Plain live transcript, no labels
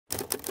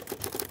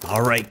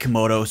All right,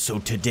 Camodo, so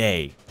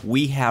today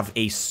we have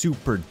a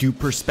super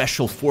duper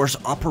special force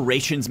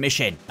operations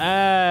mission.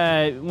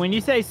 When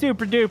you say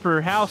super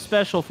duper, how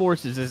special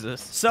forces is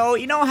this? So,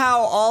 you know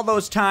how all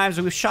those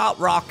times we've shot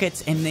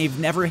rockets and they've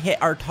never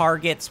hit our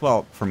targets?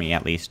 Well, for me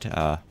at least.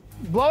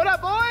 Blow it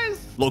up,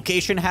 boys!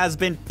 Location has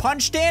been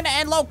punched in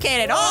and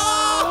located.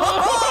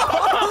 Oh!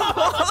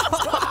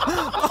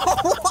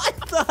 Oh,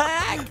 what the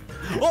heck?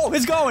 Oh,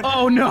 it's going.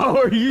 Oh, no.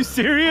 Are you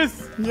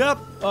serious? Yep.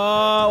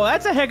 Well,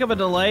 that's a heck of a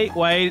delay.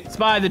 Wait,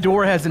 Spy, the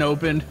door hasn't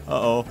opened.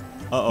 Uh-oh.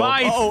 Uh-oh.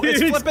 Spy, Uh-oh,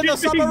 it's flipping the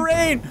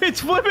submarine.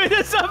 It's flipping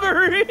the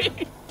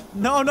submarine.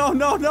 No, no,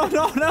 no, no,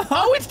 no, no.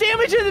 Oh, it's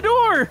damaging the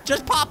door.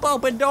 Just pop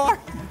open door.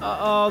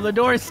 Uh-oh, the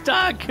door's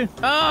stuck. Oh,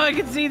 I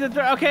can see the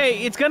door.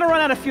 Okay, it's gonna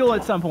run out of fuel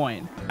at some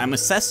point. I'm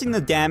assessing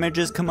the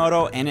damages,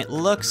 Camodo, and it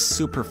looks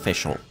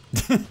superficial.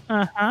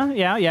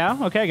 Yeah,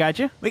 okay, got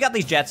you. We got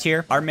these jets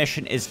here. Our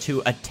mission is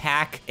to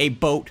attack a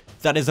boat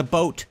that is a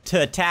boat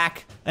to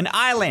attack an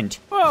island.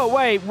 Whoa,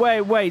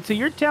 wait. So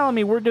you're telling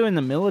me we're doing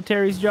the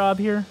military's job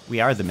here? We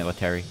are the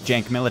military.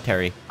 Jank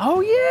military. Oh,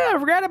 yeah, I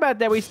forgot about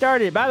that. We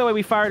started. By the way,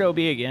 we fired OB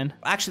again.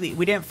 Actually,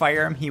 we didn't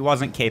fire him. He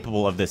wasn't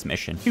capable of this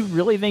mission. You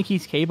really think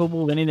he's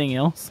capable of anything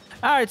else?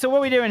 All right, so what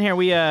are we doing here?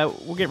 We're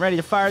getting ready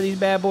to fire these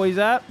bad boys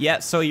up. Yeah,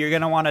 so you're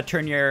going to want to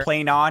turn your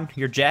plane on,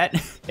 your jet.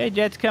 Okay,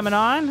 jet's coming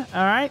on. All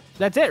right,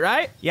 that's it,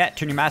 right? Yeah,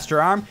 turn your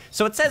master arm.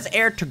 So it says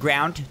air to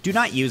ground. Do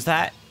not use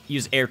that.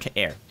 Use air to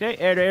air. Okay,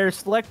 air to air,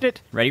 select it.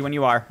 Ready when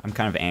you are. I'm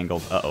kind of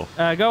angled.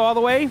 Uh-oh. Go all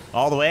the way.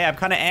 All the way? I'm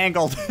kind of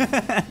angled.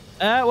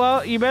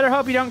 Well, you better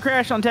hope you don't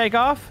crash on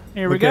takeoff.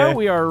 Here we go.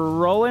 We are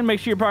rolling.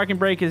 Make sure your parking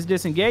brake is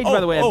disengaged. By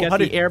the way, I've got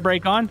the air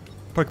brake on.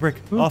 Park brake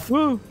off.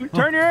 Turn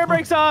your air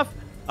brakes off.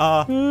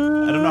 I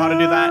don't know how to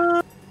do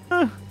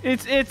that.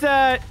 It's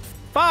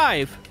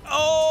 5.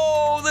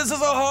 Oh, this is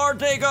a hard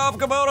takeoff,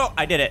 Camodo.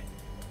 I did it.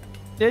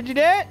 Did you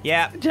do it?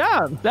 Yeah. Good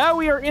job. Now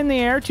we are in the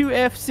air. 2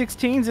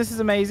 F-16s. This is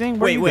amazing.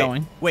 Where are you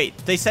going? Wait.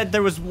 They said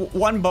there was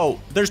one boat.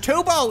 There's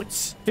 2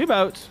 boats. 2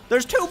 boats.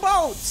 There's 2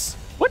 boats.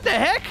 What the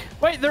heck?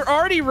 Wait, they're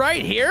already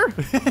right here?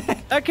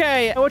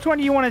 Okay, which one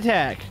do you want to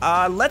attack?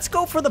 Let's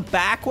go for the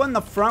back one.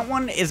 The front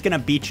one is going to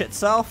beach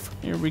itself.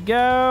 Here we go.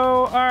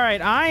 All right,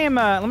 I am,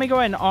 let me go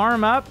ahead and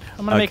arm up.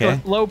 I'm going to make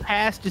a low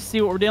pass to see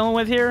what we're dealing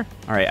with here.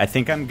 All right, I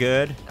think I'm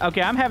good.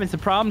 Okay, I'm having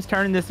some problems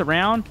turning this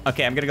around.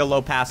 Okay, I'm going to go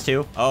low pass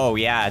too. Oh,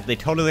 yeah, they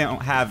totally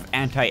don't have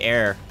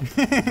anti-air.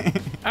 All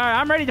right,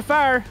 I'm ready to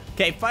fire.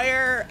 Okay,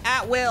 fire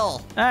at will.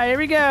 All right, here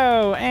we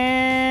go.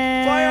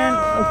 And... Fire!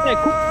 Okay,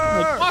 cool.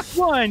 Like, fuck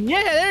one.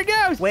 Yeah, there it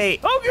goes. Wait.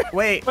 Oh,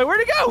 wait. Wait,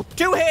 where'd it go?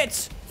 2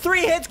 hits.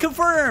 3 hits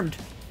confirmed.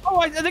 Oh,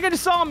 I think I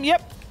just saw him.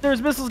 Yep.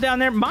 There's missiles down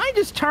there. Mine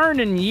just turned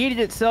and yeeted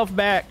itself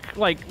back.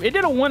 Like, it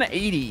did a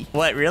 180.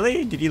 What,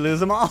 really? Did you lose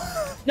them all?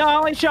 No, I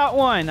only shot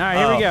 1. All right,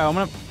 here we go. I'm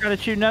going to try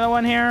to shoot another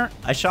one here.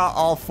 I shot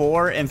all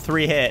 4 and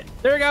 3 hit.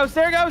 There it goes.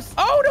 There it goes.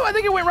 Oh, no, I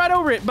think it went right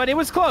over it, but it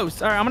was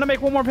close. All right, I'm going to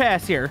make one more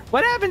pass here.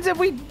 What happens if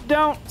we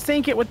don't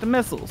sink it with the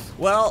missiles?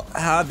 Well,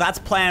 that's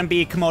plan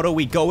B, Camodo.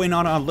 We go in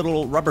on a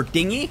little rubber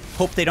dinghy.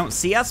 Hope they don't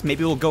see us.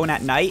 Maybe we'll go in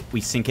at night.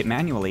 We sink it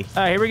manually.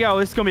 All right, here we go.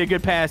 This is going to be a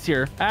good pass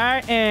here. All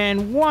right,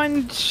 and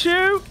 1,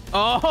 shoot.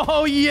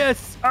 Oh,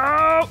 yes. Oh,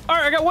 all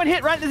right, I got 1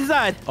 hit right to the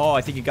side. Oh,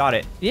 I think you got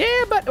it.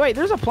 Yeah, but wait,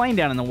 there's a plane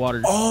down in the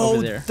water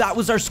over there. That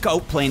was our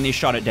scout plane. They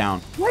shot it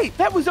down. Wait,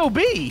 that was OB.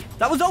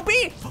 That was OB.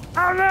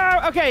 Oh,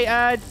 no.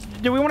 Okay,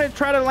 do we want to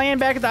try to land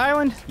back at the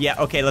island? Yeah,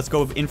 okay, let's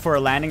go in for a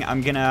landing.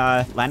 I'm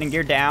gonna landing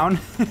gear down.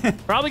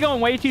 Probably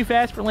going way too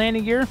fast for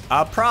landing gear.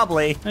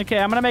 Probably. Okay,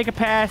 I'm gonna make a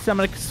pass. I'm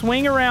gonna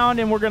swing around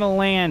and we're gonna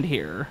land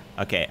here.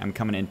 Okay, I'm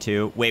coming in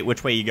too. Wait,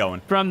 which way are you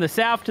going? From the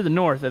south to the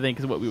north, I think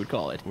is what we would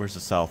call it. Where's the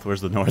south?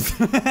 Where's the north?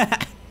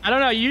 I don't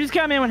know. You just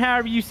come in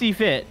however you see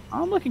fit.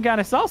 I'm looking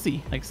kind of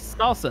saucy, like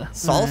salsa.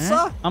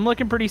 Salsa? I'm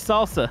looking pretty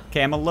salsa.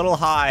 Okay, I'm a little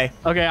high.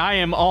 Okay, I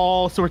am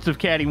all sorts of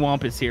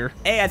cattywampus here.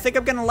 Hey, I think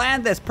I'm gonna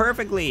land this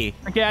perfectly.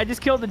 Okay, I just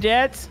killed the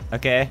jets.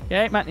 Okay.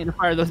 Okay, might need to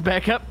fire those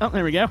back up. Oh,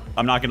 there we go.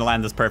 I'm not gonna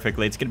land this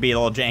perfectly. It's gonna be a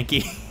little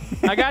janky.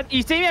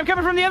 You see me? I'm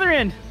coming from the other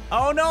end.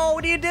 Oh no,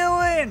 what are you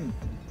doing?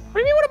 What do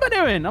you mean, what am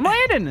I doing? I'm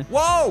landing.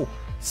 Whoa!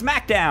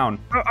 Smackdown!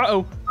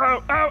 Uh-oh.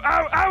 Oh, no!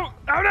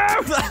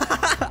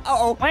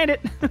 Uh-oh. Land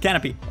it.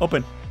 Canopy,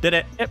 open. Did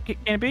it. Yep,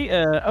 canopy,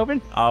 open.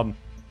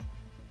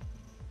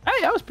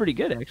 Hey, that was pretty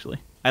good, actually.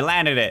 I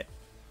landed it.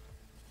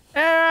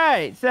 All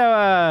right, so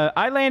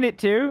I landed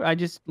too. I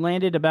just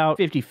landed about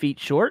 50 feet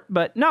short,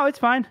 but no, it's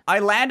fine. I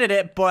landed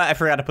it, but I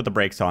forgot to put the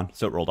brakes on,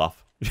 so it rolled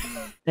off.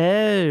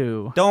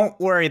 Oh. Don't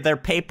worry, they're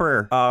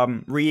paper,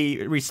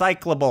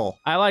 recyclable.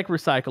 I like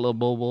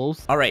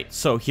recyclables. All right,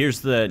 so here's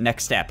the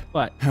next step.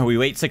 What? We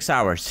wait 6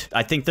 hours.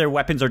 I think their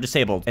weapons are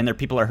disabled and their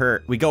people are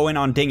hurt. We go in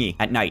on dinghy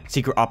at night.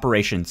 Secret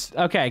operations.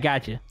 Okay,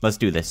 gotcha. Let's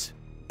do this.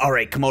 All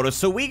right, Camodo,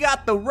 so we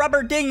got the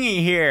rubber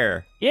dinghy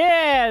here.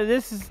 Yeah,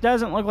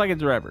 doesn't look like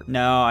it's rubber.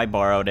 No, I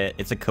borrowed it.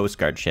 It's a Coast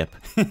Guard ship.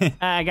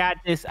 I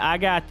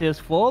got this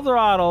full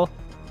throttle,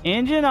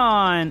 engine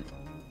on.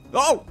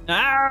 Oh,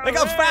 it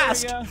goes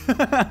fast. All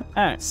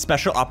right.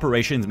 Special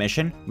operations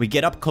mission. We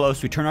get up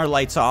close, we turn our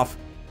lights off,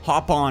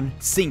 hop on,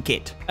 sink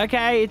it.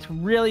 Okay, it's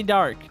really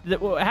dark.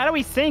 How do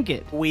we sink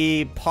it?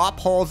 We pop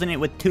holes in it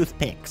with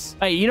toothpicks.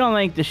 Hey, you don't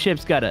think the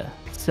ship's got a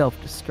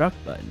self-destruct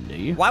button, do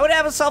you? Why would it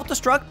have a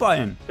self-destruct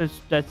button?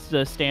 That's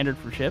the standard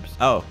for ships.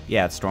 Oh,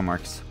 yeah, it's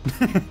Stormworks.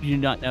 You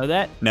not know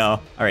that? No.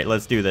 All right,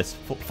 let's do this.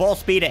 Full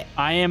speed it.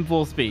 I am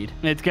full speed.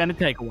 It's gonna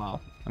take a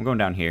while. I'm going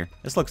down here.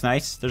 This looks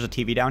nice. There's a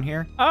TV down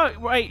here. Oh,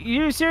 wait,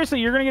 seriously,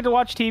 you're gonna get to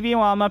watch TV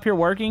while I'm up here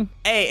working?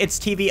 Hey, it's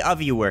TV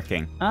of you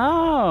working.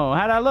 Oh,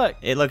 how'd I look?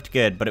 It looked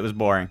good, but it was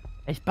boring.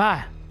 Hey,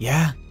 Spy.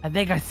 Yeah? I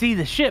think I see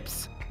the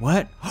ships.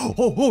 What?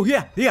 Oh,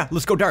 yeah.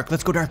 Let's go dark.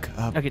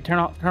 Okay, turn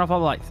off all the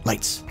lights.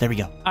 Lights. There we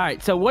go. All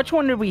right, so which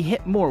one did we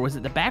hit more? Was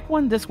it the back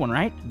one? This one,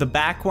 right? The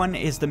back one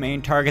is the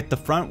main target. The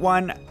front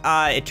one,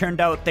 it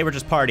turned out they were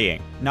just partying.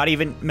 Not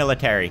even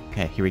military.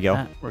 Okay, here we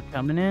go. We're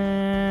coming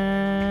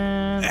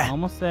in.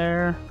 Almost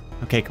there.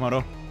 Okay,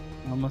 Camodo.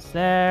 Almost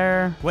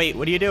there. Wait,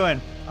 what are you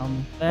doing?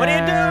 Almost there. What are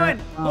you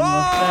doing?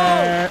 Almost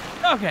there.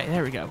 Okay,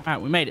 there we go. All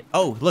right, we made it.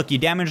 Oh, look, you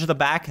damaged the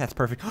back. That's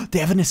perfect. They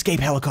have an escape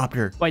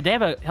helicopter. Wait, they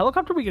have a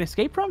helicopter we can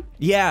escape from?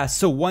 Yeah,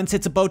 so once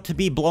it's about to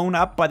be blown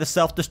up by the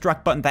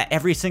self-destruct button that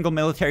every single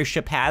military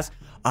ship has,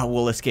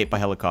 we'll escape by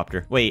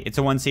helicopter. Wait, it's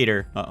a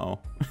one-seater. Uh-oh.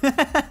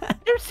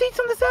 There's seats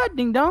on the side,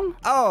 ding dong.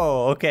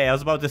 Oh, okay. I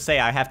was about to say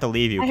I have to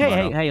leave you.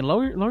 Hey,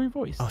 lower your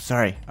voice. Oh,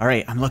 sorry. All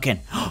right, I'm looking.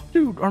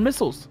 Dude, our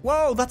missiles.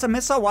 Whoa, that's a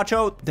missile. Watch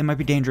out. They might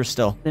be dangerous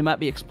still. They might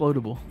be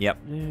explodable. Yep.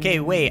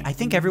 Okay, wait. I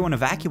think everyone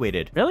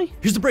evacuated. Really?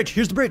 Here's the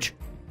bridge.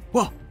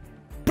 Whoa.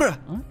 Bruh.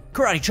 Huh?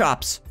 Karate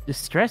chops.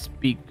 Distress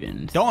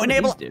beacons. Don't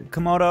enable.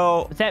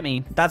 Camodo. What's that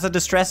mean? That's a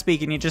distress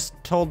beacon. You just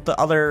told the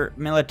other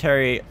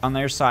military on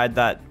their side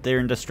that they're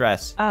in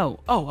distress. Oh,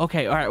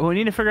 okay. All right. Well, we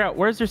need to figure out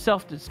where's their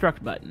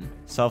self-destruct button.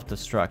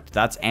 Self-destruct.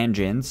 That's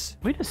engines.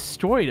 We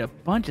destroyed a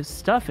bunch of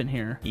stuff in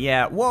here.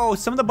 Yeah. Whoa.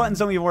 Some of the buttons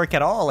don't even work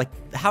at all.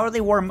 Like, how are they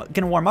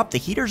gonna warm up? The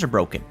heaters are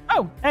broken.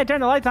 Oh, hey,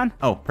 turn the lights on.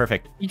 Oh,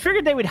 perfect. You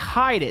figured they would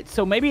hide it,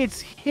 so maybe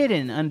it's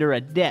hidden under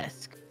a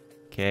desk.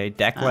 Okay,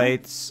 deck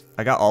lights.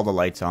 I got all the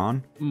lights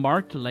on.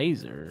 Marked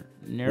laser.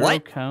 Narrow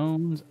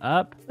cones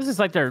up. This is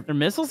like their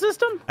missile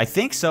system? I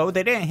think so.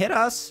 They didn't hit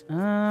us.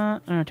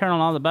 I'm gonna turn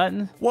on all the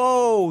buttons.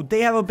 Whoa,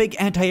 they have a big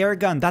anti-air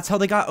gun. That's how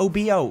they got OB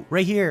out,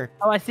 right here.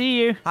 Oh, I see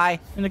you. Hi.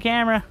 In the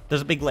camera.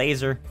 There's a big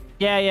laser.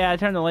 Yeah, I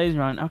turned the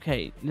laser on.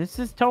 Okay, this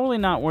is totally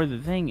not where the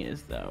thing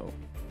is, though.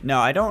 No,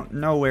 I don't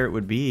know where it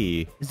would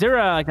be. Is there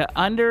like a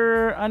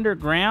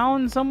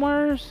underground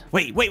somewheres?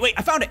 Wait,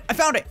 I found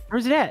it.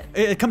 Where's it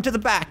at? Come to the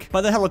back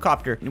by the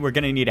helicopter. We're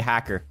gonna need a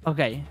hacker.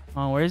 Okay,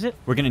 where is it?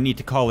 We're gonna need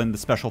to call in the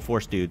special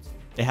force dudes.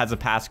 It has a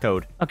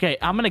passcode. Okay,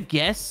 I'm gonna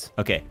guess.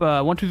 Okay.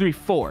 1, 2, 3,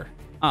 4.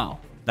 Oh.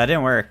 That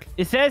didn't work.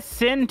 It says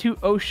send to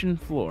ocean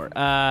floor.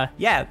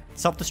 Yeah,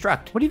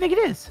 self-destruct. What do you think it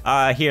is?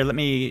 Here, let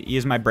me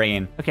use my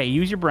brain. Okay,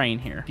 use your brain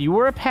here. If you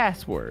were a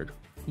password,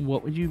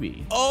 what would you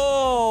be?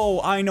 Oh,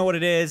 I know what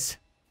it is.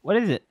 What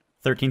is it?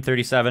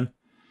 1337.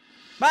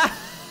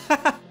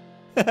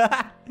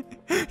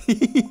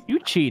 You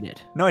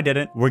cheated. No, I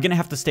didn't. We're gonna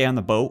have to stay on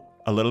the boat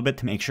a little bit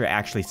to make sure it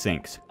actually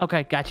sinks.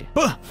 Okay, gotcha.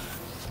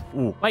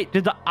 Ooh. Wait,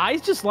 did the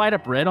eyes just light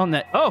up red on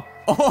that? Oh,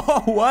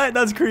 what?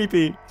 That's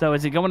creepy. So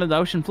is it going to the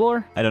ocean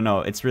floor? I don't know.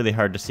 It's really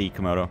hard to see,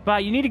 Camodo.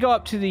 But you need to go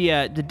up to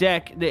the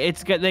deck.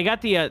 They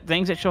got the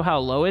things that show how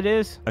low it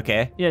is.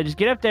 Okay. Yeah, just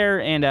get up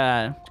there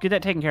and get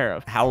that taken care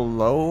of. How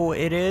low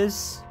it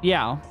is?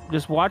 Yeah,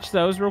 just watch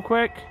those real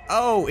quick.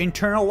 Oh,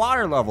 internal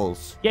water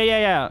levels.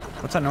 Yeah.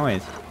 What's that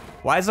noise?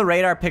 Why is the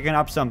radar picking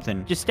up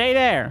something? Just stay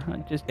there.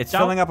 It's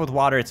filling up with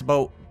water. It's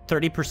about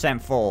 30%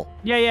 full.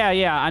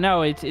 Yeah. I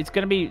know. It's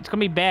gonna be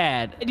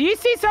bad. Do you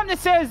see something that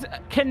says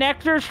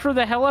connectors for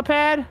the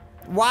helipad?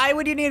 Why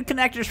would you need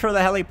connectors for the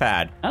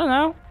helipad? I don't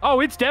know. Oh,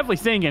 it's definitely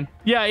sinking.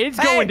 Yeah, it's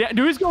going down.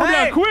 Dude, it's going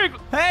down quick.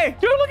 Hey.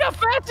 Dude, look how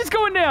fast it's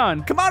going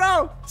down.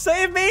 Camodo,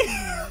 save me.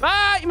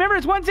 Remember,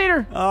 it's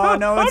one-seater. Oh,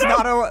 no, it's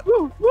not a...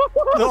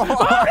 No.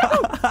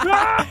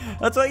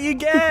 That's what you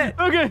get.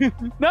 Okay.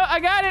 No, I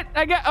got it.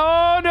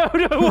 Oh, no.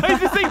 Why is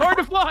this thing hard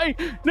to fly?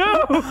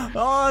 No.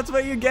 Oh, that's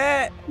what you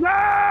get. No.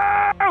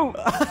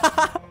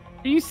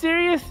 Are you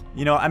serious?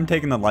 You know, I'm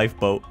taking the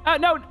lifeboat.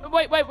 No,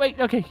 wait.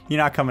 Okay. You're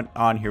not coming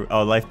on here.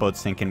 Oh, lifeboat's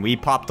sinking. We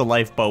popped the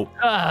lifeboat.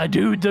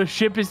 Dude, the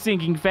ship is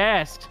sinking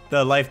fast.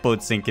 The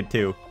lifeboat's sinking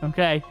too.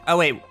 Okay. Oh,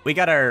 wait. We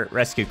got our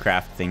rescue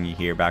craft thingy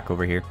here, back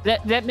over here.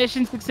 That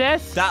mission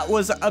success? That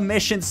was a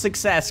mission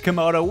success,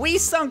 Camodo. We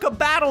sunk a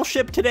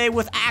battleship today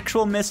with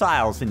actual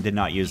missiles and did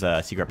not use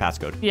a secret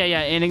passcode. Yeah,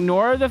 and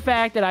ignore the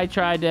fact that I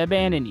tried to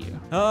abandon you.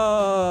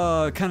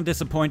 Oh, kind of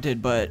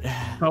disappointed, but...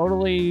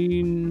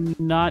 Totally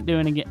not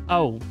doing it again.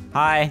 Oh.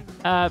 Hi.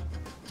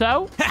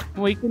 So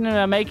we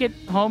can make it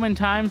home in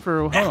time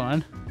for, hold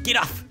on. Get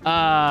off.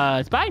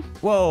 Spy?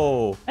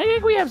 Whoa. I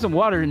think we have some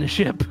water in the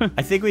ship.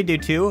 I think we do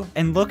too.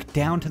 And look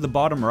down to the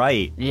bottom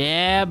right.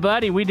 Yeah,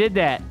 buddy, we did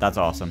that. That's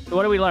awesome. So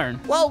what did we learn?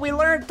 Well, we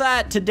learned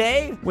that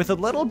today, with a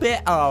little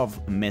bit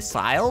of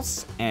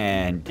missiles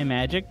and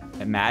magic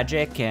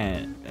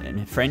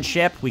and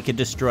friendship, we could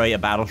destroy a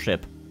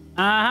battleship.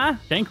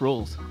 Jank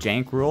rules.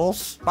 Jank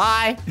rules.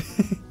 Bye.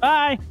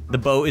 Bye. The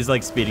boat is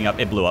like speeding up.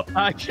 It blew up.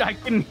 I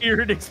can hear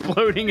it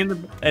exploding in the...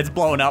 It's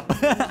blowing up.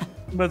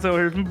 But so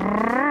here's...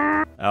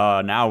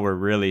 Oh, now we're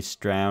really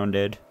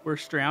stranded. We're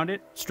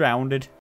stranded? Stranded.